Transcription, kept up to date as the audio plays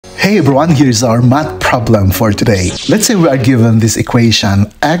Hey everyone, here's our math problem for today. Let's say we are given this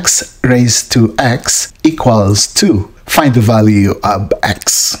equation x raised to x equals 2. Find the value of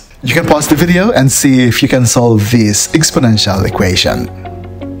x. You can pause the video and see if you can solve this exponential equation.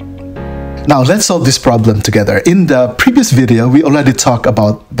 Now let's solve this problem together. In the previous video, we already talked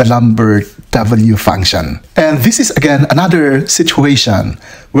about the Lambert W function. And this is again another situation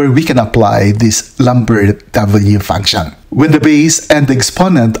where we can apply this Lambert W function. When the base and the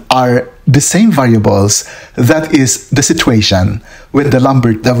exponent are the same variables, that is the situation when the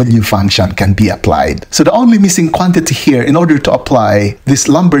Lambert W function can be applied. So the only missing quantity here in order to apply this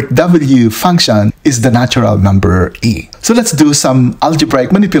Lambert W function is the natural number e. So let's do some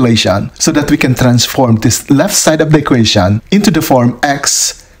algebraic manipulation so that we can transform this left side of the equation into the form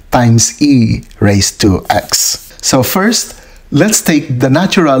x times e raised to x. So first, let's take the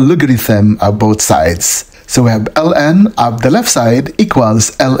natural logarithm of both sides. So we have ln of the left side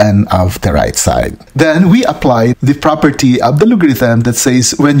equals ln of the right side. Then we apply the property of the logarithm that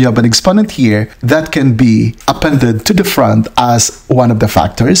says when you have an exponent here, that can be appended to the front as one of the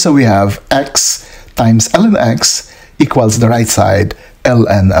factors. So we have x times ln x equals the right side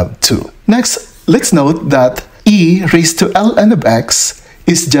ln of 2. Next, let's note that e raised to ln of x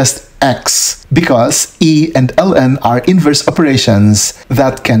is just x because e and ln are inverse operations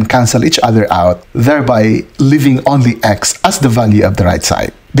that can cancel each other out, thereby leaving only x as the value of the right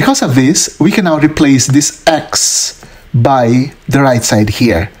side. Because of this, we can now replace this x by the right side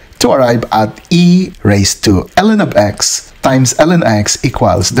here to arrive at e raised to ln of x times ln x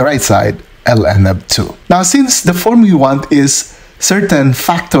equals the right side ln of 2. Now, since the form we want is certain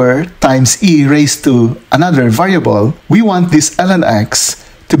factor times e raised to another variable, we want this ln x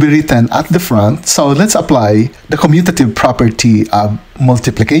to be written at the front. So let's apply the commutative property of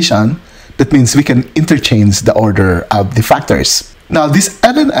multiplication. That means we can interchange the order of the factors. Now this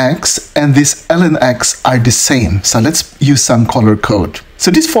ln x and this ln x are the same. So let's use some color code.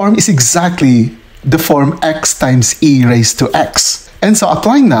 So this form is exactly the form x times e raised to x. And so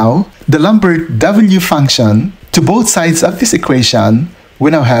applying now the Lambert W function to both sides of this equation,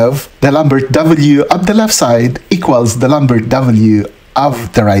 we now have the Lambert W of the left side equals the Lambert W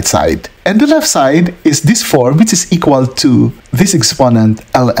of the right side. And the left side is this form, which is equal to this exponent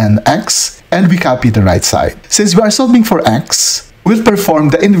ln x, and we copy the right side. Since we are solving for x, we'll perform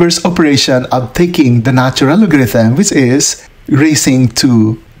the inverse operation of taking the natural logarithm, which is raising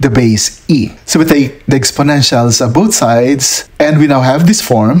to the base e. So we take the exponentials of both sides, and we now have this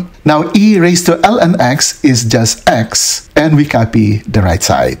form. Now e raised to ln x is just x, and we copy the right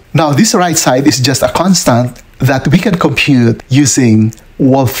side. Now this right side is just a constant that we can compute using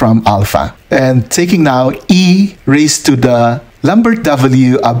Wolfram alpha. And taking now e raised to the Lambert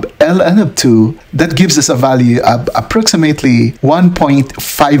W of ln of 2, that gives us a value of approximately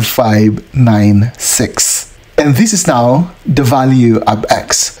 1.5596. And this is now the value of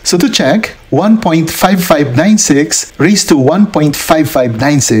x. So to check, 1.5596 raised to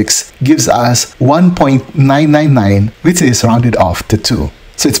 1.5596 gives us 1.999, which is rounded off to 2.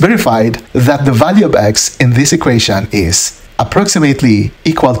 So it's verified that the value of x in this equation is approximately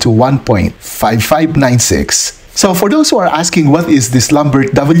equal to 1.5596. So for those who are asking what is this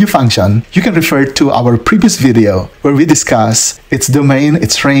Lambert W function, you can refer to our previous video where we discuss its domain,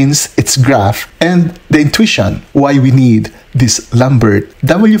 its range, its graph, and the intuition why we need this Lambert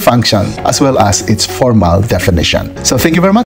W function as well as its formal definition. So thank you very much.